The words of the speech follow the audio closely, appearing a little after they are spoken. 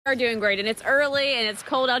Are doing great, and it's early and it's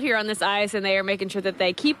cold out here on this ice, and they are making sure that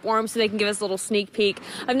they keep warm so they can give us a little sneak peek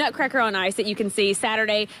of Nutcracker on Ice that you can see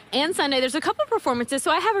Saturday and Sunday. There's a couple performances, so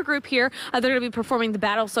I have a group here. They're going to be performing the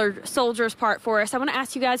Battle Soldiers part for us. I want to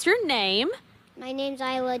ask you guys your name. My name's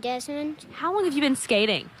Isla Desmond. How long have you been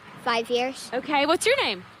skating? 5 years. Okay, what's your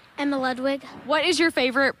name? Emma Ludwig. What is your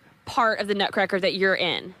favorite part of the Nutcracker that you're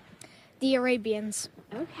in? The Arabians.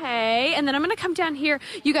 Okay, and then I'm going to come down here.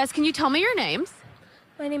 You guys, can you tell me your names?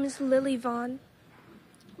 My name is Lily Vaughn.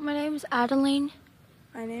 My name's Adeline.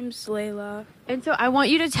 My name's Layla. And so I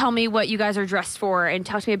want you to tell me what you guys are dressed for and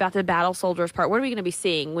talk to me about the Battle Soldiers part. What are we going to be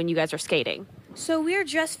seeing when you guys are skating? So we are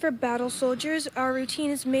dressed for Battle Soldiers. Our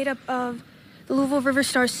routine is made up of the Louisville River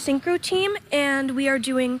Stars Synchro team, and we are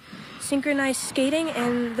doing synchronized skating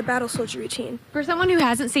and the Battle Soldier routine. For someone who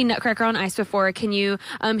hasn't seen Nutcracker on Ice before, can you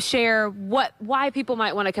share why people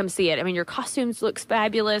might want to come see it? I mean, your costumes look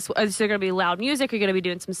fabulous. Is there going to be loud music? Are you going to be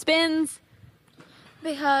doing some spins?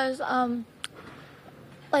 Because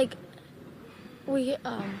we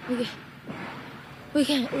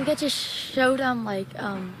get to show them like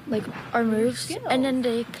our moves, and then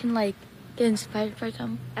they can like get inspired by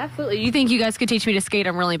them. Absolutely. You think you guys could teach me to skate?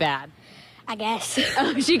 I'm really bad. I guess.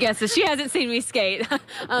 Oh, she guesses. She hasn't seen me skate.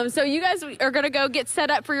 So you guys are going to go get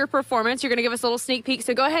set up for your performance. You're going to give us a little sneak peek.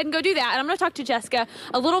 So go ahead and go do that. And I'm going to talk to Jessica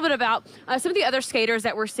a little bit about some of the other skaters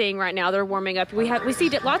that we're seeing right now. They're warming up. We see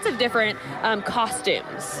lots of different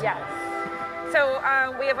costumes. Yes. So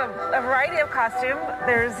we have a variety of costumes.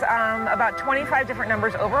 There's about 25 different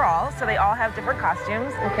numbers overall, so they all have different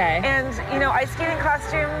costumes. Okay. And, you know, ice skating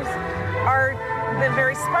costumes they're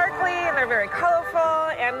very sparkly and they're very colorful,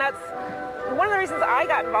 and that's one of the reasons I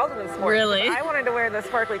got involved in this sport. Really? I wanted to wear the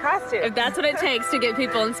sparkly costume. If that's what it takes to get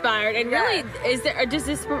people inspired. And Yes. really,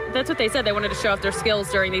 that's what they said. They wanted to show off their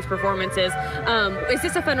skills during these performances. Is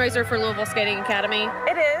this a fundraiser for Louisville Skating Academy?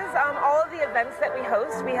 It is. All of the events that we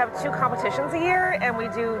host, we have 2 competitions a year, and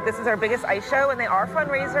this is our biggest ice show, and they are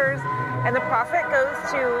fundraisers, and the profit goes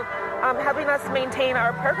to helping us maintain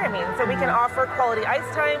our programming so we can offer quality ice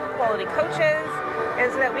time, quality coaches,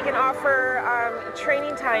 and so that we can offer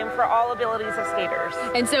training time for all abilities of skaters.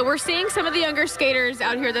 And so we're seeing some of the younger skaters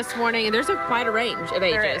out here this morning, and there's quite a range of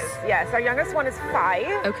ages. There is. Yes, our youngest one is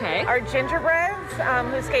 5. Okay. Our gingerbreads,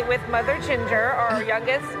 who skate with Mother Ginger, are our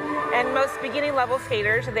youngest and most beginning level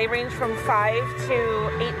skaters. They range from 5 to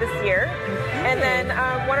 8 this year. And then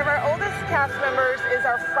one of our oldest cast members is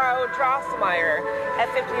our Frau Drosselmeyer at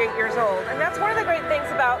 58 years old. And that's one of the great things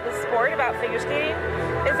about the sport, about figure skating,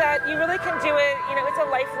 is that you really can do it, you know, it's a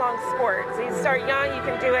lifelong sport. So you start young, you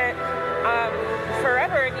can do it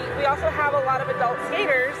forever. And we also have a lot of adult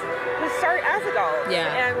skaters who start as adults. Yeah.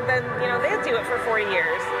 And then, you know, they do it for 40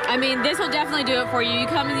 years. I mean, this will definitely do it for you. You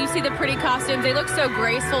come and you see the pretty costumes. They look so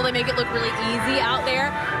graceful. They make it look really easy out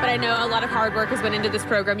there. But I know a lot of hard work has went into this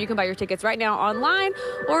program. You can buy your tickets right now online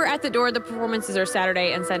or at the door. The performances are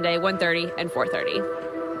Saturday and Sunday, 1:30 and 4:30.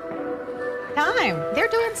 They're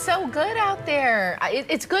doing so good out there.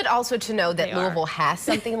 It's good also to know that Louisville has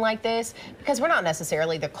something like this, because we're not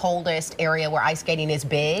necessarily the coldest area where ice skating is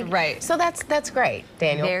big. Right. So that's great,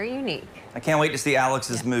 Daniel. Very unique. I can't wait to see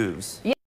Alex's moves.